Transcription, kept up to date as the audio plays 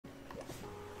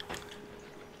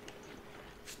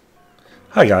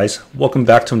Hi guys, welcome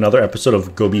back to another episode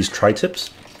of Goabie's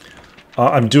Tri-Tips.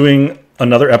 I'm doing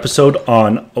another episode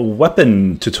on a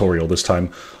weapon tutorial this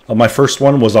time. My first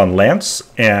one was on Lance,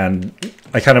 and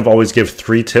I kind of always give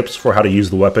 3 tips for how to use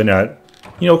the weapon at,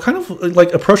 kind of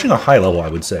like approaching a high level, I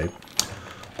would say.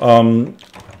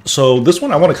 So this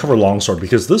one I want to cover Longsword,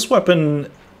 because this weapon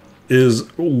is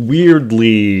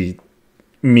weirdly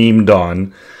memed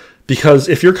on. Because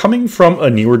if you're coming from a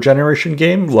newer generation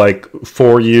game, like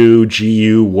 4U,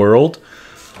 GU, World,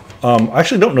 I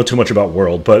actually don't know too much about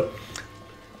World, but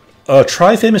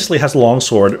Tri famously has a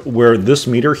Longsword where this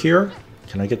meter here,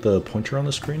 can I get the pointer on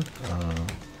the screen?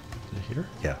 Here?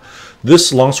 Yeah.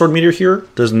 This Longsword meter here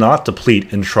does not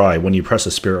deplete in Tri when you press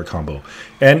a Spirit combo.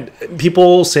 And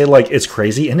people say, like, it's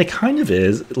crazy, and it kind of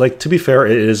is. Like, to be fair,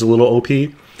 it is a little OP.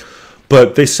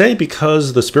 But they say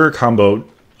because the Spirit combo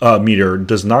meter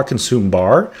does not consume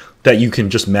bar, that you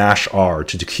can just mash R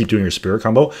to keep doing your Spirit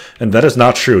combo, and that is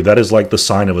not true. That is like the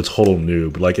sign of a total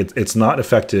noob. Like it's not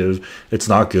effective, it's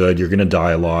not good, you're gonna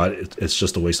die a lot, it's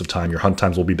just a waste of time, your hunt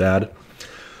times will be bad.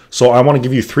 So I want to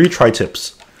give you 3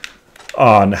 tri-tips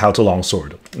on how to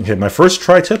Longsword. Okay, my first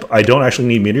tri-tip, I don't actually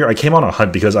need meter. I came on a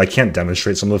hunt because I can't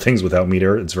demonstrate some of the things without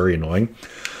meter, it's very annoying.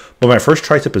 But my first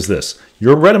tri-tip is this.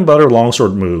 Your bread and butter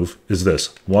Longsword move is this.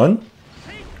 1,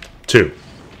 2.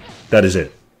 That is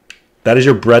it. That is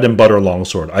your bread and butter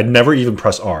Longsword. I'd never even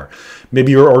press R.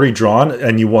 Maybe you're already drawn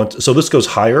and you want... So this goes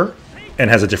higher and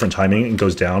has a different timing and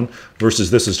goes down,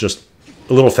 versus this is just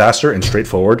a little faster and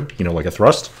straightforward, like a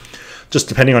thrust. Just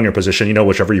depending on your position,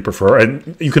 whichever you prefer.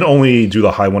 And you can only do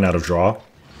the high one out of draw.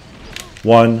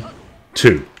 1,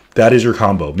 2. That is your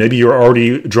combo. Maybe you're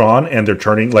already drawn and they're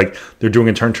turning, like they're doing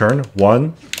a turn.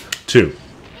 1, 2.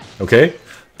 Okay?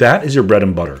 That is your bread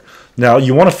and butter. Now,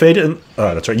 you want to fade it,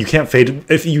 that's right, you can't fade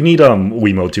it, if you need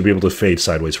Wiimote to be able to fade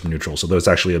sideways from neutral, so that's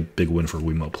actually a big win for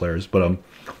Wiimote players, but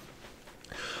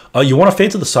you want to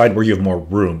fade to the side where you have more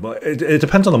room. It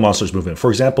depends on the monster's movement.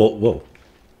 For example, whoa,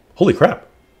 holy crap,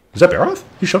 is that Baroth?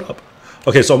 He showed up.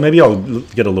 Okay, so maybe I'll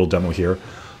get a little demo here.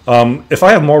 If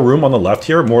I have more room on the left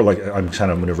here, more like I'm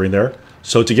kind of maneuvering there,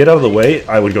 so to get out of the way,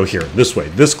 I would go here, this way.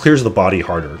 This clears the body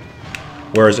harder.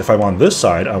 Whereas if I'm on this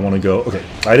side, I want to go, okay,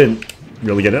 I didn't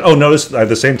really get it. Oh, notice I have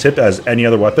the same tip as any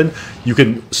other weapon. You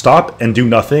can stop and do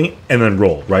nothing and then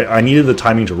roll, right? I needed the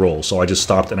timing to roll, so I just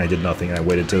stopped and I did nothing and I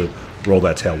waited to roll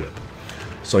that tail whip.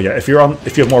 So yeah, if you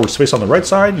have more space on the right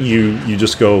side, you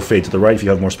just go fade to the right. If you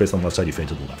have more space on the left side, you fade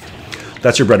to the left.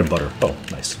 That's your bread and butter. Oh,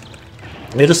 nice.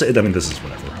 I mean, this is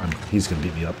whatever. He's gonna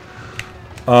beat me up.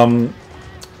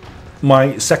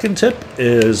 My second tip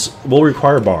will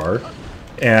require bar.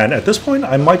 And at this point,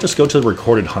 I might just go to the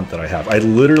recorded hunt that I have. I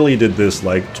literally did this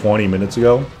like 20 minutes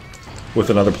ago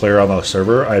with another player on the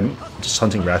server. I'm just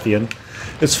hunting Rathian.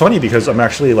 It's funny because I'm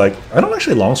actually like, I don't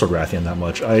actually Longsword Rathian that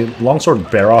much. I Longsword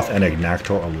Baroth and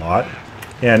Ignactor a lot,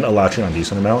 and Elatrin a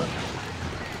decent amount.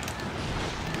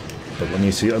 But let me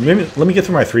see. Maybe let me get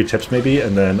through my 3 tips maybe,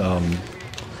 and then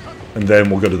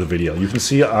we'll go to the video. You can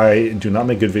see I do not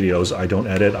make good videos. I don't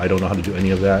edit. I don't know how to do any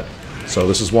of that. So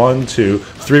this is 1, 2,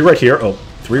 3 right here. Oh,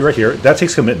 3 right here. That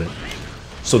takes commitment.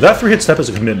 So that 3-hit step is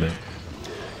a commitment.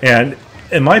 And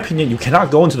in my opinion, you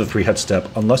cannot go into the 3-hit step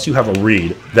unless you have a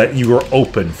read that you are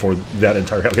open for that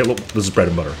entire hit. Okay, look, this is bread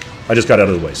and butter. I just got out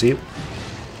of the way. See?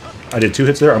 I did 2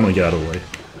 hits there. I'm going to get out of the way.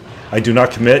 I do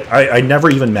not commit. I never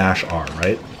even mash R,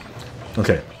 right?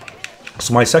 Okay.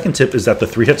 So my second tip is that the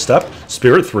 3-hit step,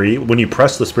 Spirit 3, when you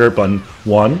press the Spirit button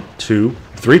 1, 2,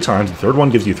 3 times, the third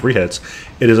one gives you 3 hits,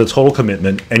 it is a total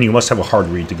commitment, and you must have a hard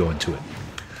read to go into it.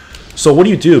 So what do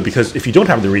you do? Because if you don't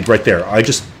have the read right there, I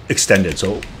just extend it.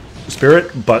 So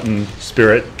Spirit, button,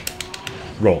 Spirit,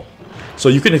 roll. So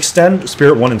you can extend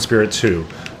Spirit 1 and Spirit 2.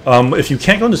 If you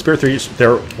can't go into Spirit 3,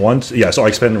 there, 1, yeah, so I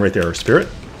expand it right there. Spirit,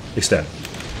 extend.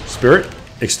 Spirit,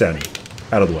 extend.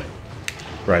 Out of the way.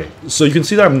 Right. So you can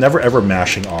see that I'm never ever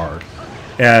mashing R.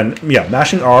 And yeah,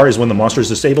 mashing R is when the monster is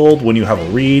disabled, when you have a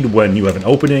read, when you have an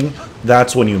opening.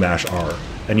 That's when you mash R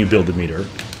and you build the meter.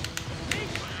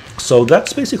 So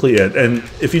that's basically it. And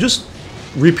if you just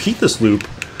repeat this loop,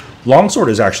 Longsword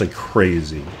is actually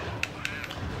crazy.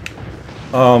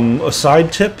 A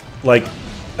side tip, like,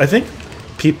 I think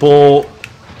people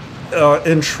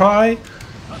in Tri,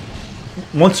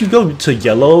 once you go to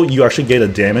yellow, you actually get a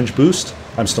damage boost.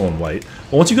 I'm still in white.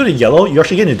 But once you go to yellow, you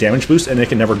actually get a damage boost, and it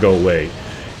can never go away.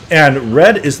 And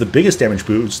red is the biggest damage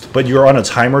boost, but you're on a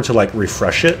timer to like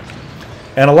refresh it.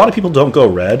 And a lot of people don't go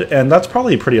red, and that's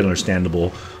probably pretty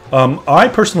understandable. I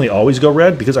personally always go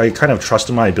red because I kind of trust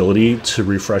in my ability to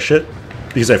refresh it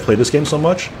because I've played this game so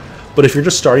much. But if you're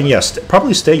just starting, yes,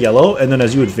 probably stay yellow, and then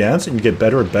as you advance and you get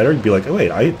better and better, you'd be like, oh wait,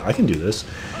 I can do this.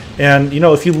 And, you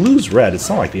know, if you lose red, it's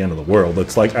not like the end of the world.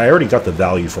 It's like I already got the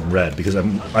value from red because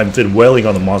I've been wailing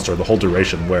on the monster the whole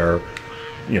duration where,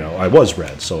 you know, I was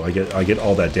red. So I get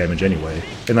all that damage anyway.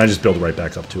 And I just build right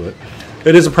back up to it.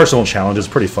 It is a personal challenge. It's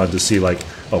pretty fun to see, like,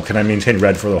 oh, can I maintain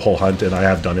red for the whole hunt? And I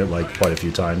have done it, like, quite a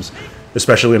few times.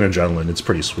 Especially in Adrenaline. It's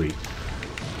pretty sweet.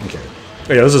 Okay.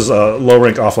 Yeah, this is a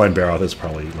low-rank offline Barrow. That's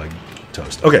probably, like,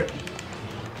 toast. Okay.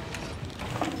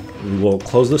 We will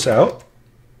close this out.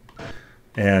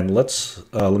 And let's,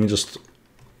 let me just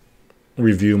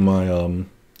review my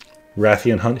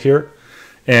Rathian hunt here.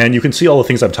 And you can see all the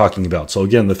things I'm talking about. So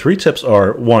again, the 3 tips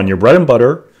are, 1, your bread and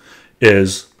butter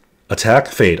is attack,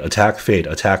 fade, attack, fade,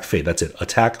 attack, fade. That's it.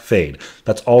 Attack, fade.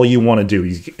 That's all you want to do.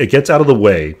 It gets out of the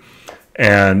way.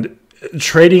 And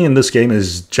trading in this game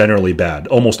is generally bad.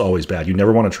 Almost always bad. You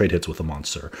never want to trade hits with a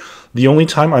monster. The only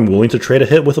time I'm willing to trade a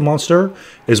hit with a monster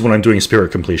is when I'm doing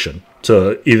spirit completion.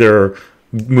 To either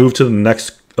move to the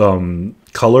next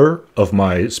color of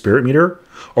my spirit meter,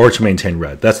 or to maintain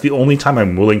red. That's the only time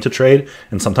I'm willing to trade,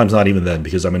 and sometimes not even then,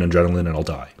 because I'm in Adrenaline and I'll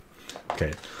die.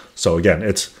 Okay, so again,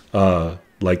 it's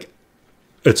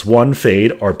it's 1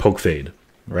 fade or poke fade,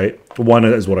 right? 1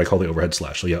 is what I call the overhead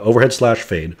slash. So yeah, overhead slash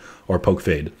fade or poke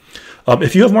fade.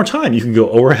 If you have more time, you can go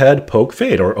overhead, poke,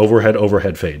 fade, or overhead,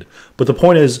 overhead, fade. But the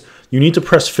point is, you need to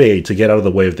press fade to get out of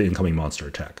the way of the incoming monster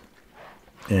attack.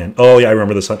 And, oh yeah, I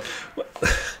remember this one.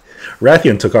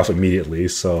 Rathian took off immediately,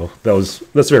 so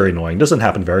that's very annoying. Doesn't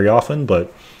happen very often,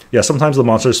 but yeah, sometimes the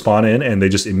monsters spawn in and they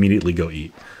just immediately go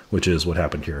eat, which is what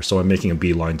happened here. So I'm making a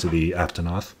beeline to the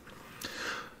Aptonoth.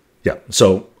 Yeah,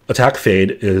 so attack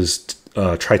fade is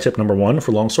tri-tip number 1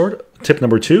 for Longsword. Tip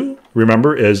number 2,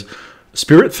 remember, is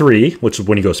Spirit 3, which is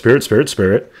when you go Spirit, Spirit,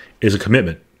 Spirit, is a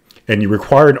commitment. And you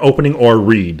require an opening or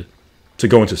read to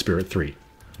go into Spirit 3,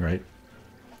 right?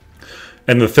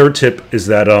 And the 3rd tip is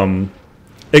that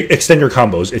extend your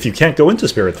combos. If you can't go into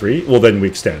Spirit 3, well, then we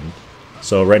extend.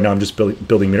 So right now I'm just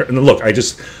building meter. And then look, I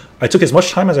took as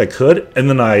much time as I could, and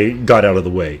then I got out of the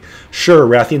way. Sure,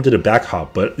 Rathian did a back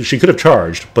hop, but she could have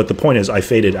charged. But the point is, I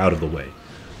faded out of the way.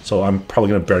 So I'm probably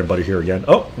going to bread and butter here again.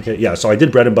 Oh, okay, yeah, so I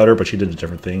did bread and butter, but she did a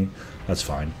different thing. That's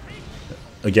fine.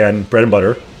 Again, bread and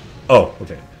butter. Oh,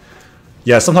 okay.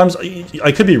 Yeah, sometimes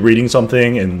I could be reading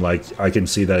something, and like I can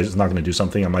see that it's not going to do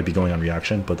something. I might be going on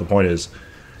reaction, but the point is,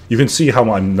 you can see how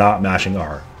I'm not mashing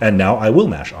R. And now I will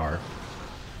mash R.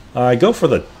 I went for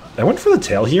the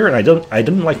tail here, and I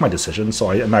didn't like my decision,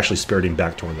 so I'm actually spiriting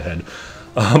back toward the head.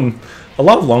 A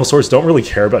lot of longswords don't really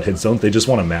care about hit zones, they just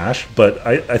want to mash, but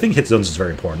I think hit zones is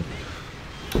very important.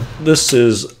 This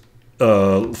is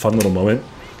a fun little moment.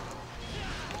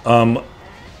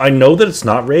 I know that it's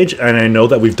not rage, and I know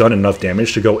that we've done enough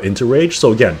damage to go into rage,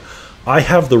 so again, I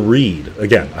have the read.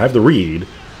 Again, I have the read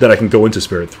that I can go into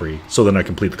Spirit 3, so then I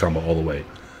complete the combo all the way.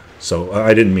 So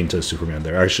I didn't mean to Superman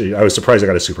there. Actually, I was surprised I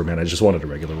got a Superman. I just wanted a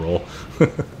regular roll.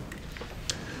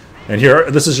 And here,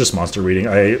 this is just monster reading.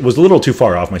 I was a little too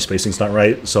far off. My spacing's not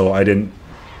right, so I didn't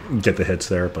get the hits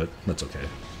there, but that's okay.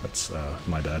 That's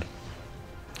my bad.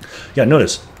 Yeah,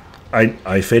 notice,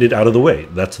 I faded out of the way.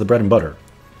 That's the bread and butter.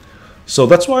 So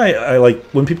that's why I like,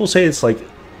 when people say it's like,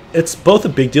 it's both a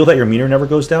big deal that your meter never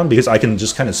goes down, because I can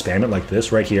just kind of spam it like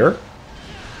this right here.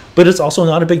 But it's also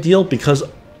not a big deal because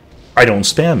I don't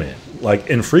spam it. Like,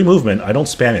 in free movement, I don't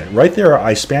spam it. Right there,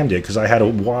 I spammed it because I had a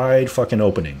wide fucking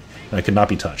opening. And I could not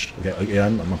be touched. Okay,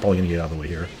 again, I'm probably going to get out of the way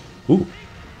here. Ooh,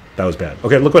 that was bad.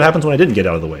 Okay, look what happens when I didn't get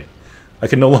out of the way. I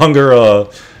can no longer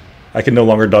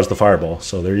dodge the fireball.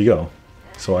 So there you go.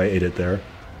 So I ate it there.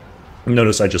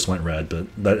 Notice I just went red, but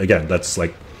that, again, that's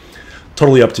like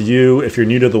totally up to you. If you're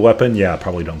new to the weapon, yeah,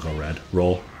 probably don't go red.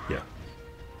 Roll, yeah.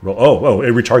 Roll. Oh,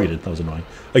 it retargeted. That was annoying.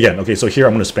 Again, okay, so here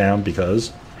I'm going to spam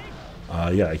because,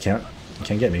 yeah, you can't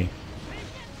get me.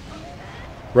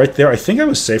 Right there, I think I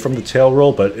was safe from the tail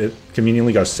roll, but it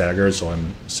conveniently got staggered, so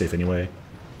I'm safe anyway.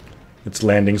 It's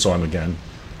landing, so I'm again.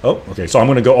 Oh, okay, so I'm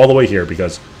going to go all the way here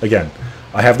because, again,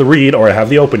 I have the read or I have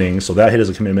the opening, so that hit is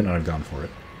a commitment, and I've gone for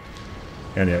it.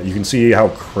 And yeah, you can see how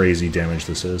crazy damage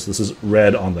this is. This is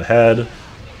red on the head.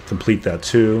 Complete that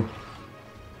too.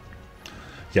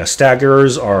 Yeah,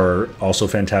 staggers are also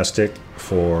fantastic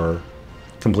for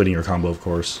completing your combo, of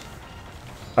course.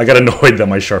 I got annoyed that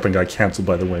my sharpen got canceled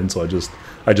by the wind, so I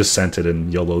just sent it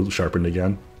and YOLO sharpened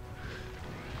again.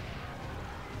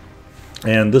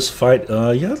 And this fight,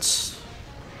 yeah, it's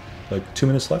like 2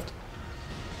 minutes left.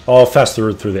 I'll fast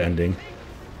through the ending.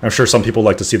 I'm sure some people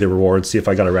like to see the rewards, see if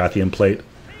I got a Rathian plate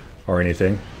or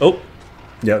anything. Oh,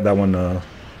 yeah, that one,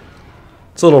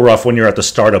 it's a little rough when you're at the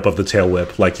startup of the tail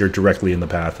whip, like you're directly in the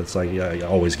path. It's like, yeah, you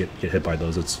always get hit by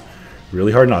those. It's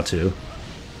really hard not to.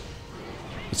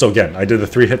 So again, I did the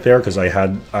 3-hit there because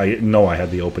I know I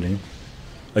had the opening.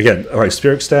 Again, all right,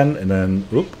 Spirit Extend, and then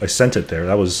I sent it there.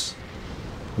 That was,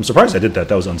 I'm surprised I did that.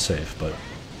 That was unsafe, but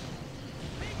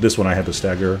this one I had to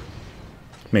stagger,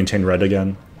 maintain red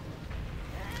again.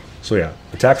 So yeah,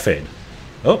 attack fade.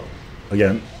 Oh,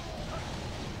 again,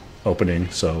 opening.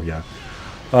 So yeah,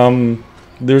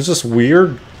 there's this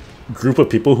weird group of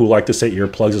people who like to say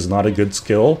earplugs is not a good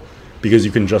skill because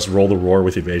you can just roll the roar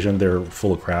with evasion. They're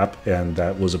full of crap, and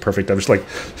that was a perfect. I was like,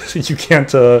 you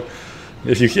can't.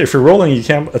 If you're rolling, you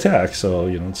can't attack. So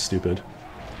you know it's stupid.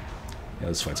 Yeah,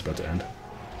 this fight's about to end.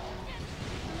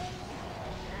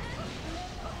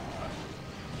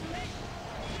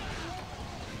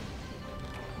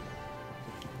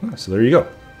 So there you go.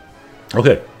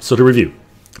 Okay, so to review,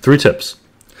 3 tips.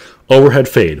 Overhead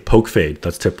fade, poke fade,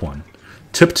 that's tip 1.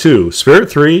 Tip 2, Spirit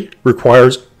 3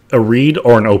 requires a read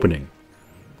or an opening.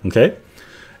 Okay?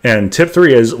 And tip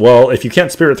 3 is, well, if you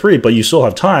can't Spirit 3, but you still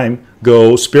have time,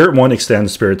 go Spirit 1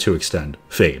 extend, Spirit 2 extend,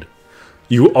 fade.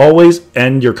 You always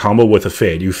end your combo with a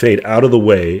fade. You fade out of the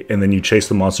way, and then you chase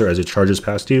the monster as it charges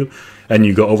past you, and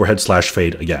you go overhead /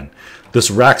 fade again.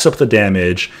 This racks up the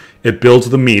damage, it builds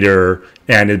the meter,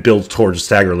 and it builds towards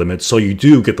stagger limit, so you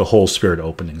do get the whole Spirit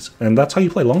openings. And that's how you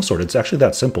play Longsword. It's actually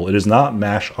that simple. It is not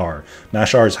mash R.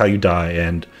 Mash R is how you die,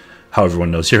 and how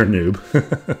everyone knows you're a noob.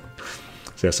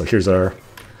 So yeah, so here's our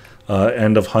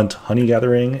end of hunt honey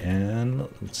gathering, and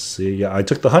let's see. Yeah, I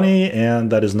took the honey,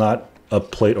 and that is not a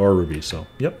plate or a ruby, so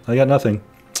yep, I got nothing.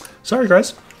 Sorry,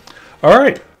 guys. All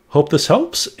right, hope this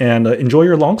helps, and enjoy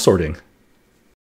your longswording.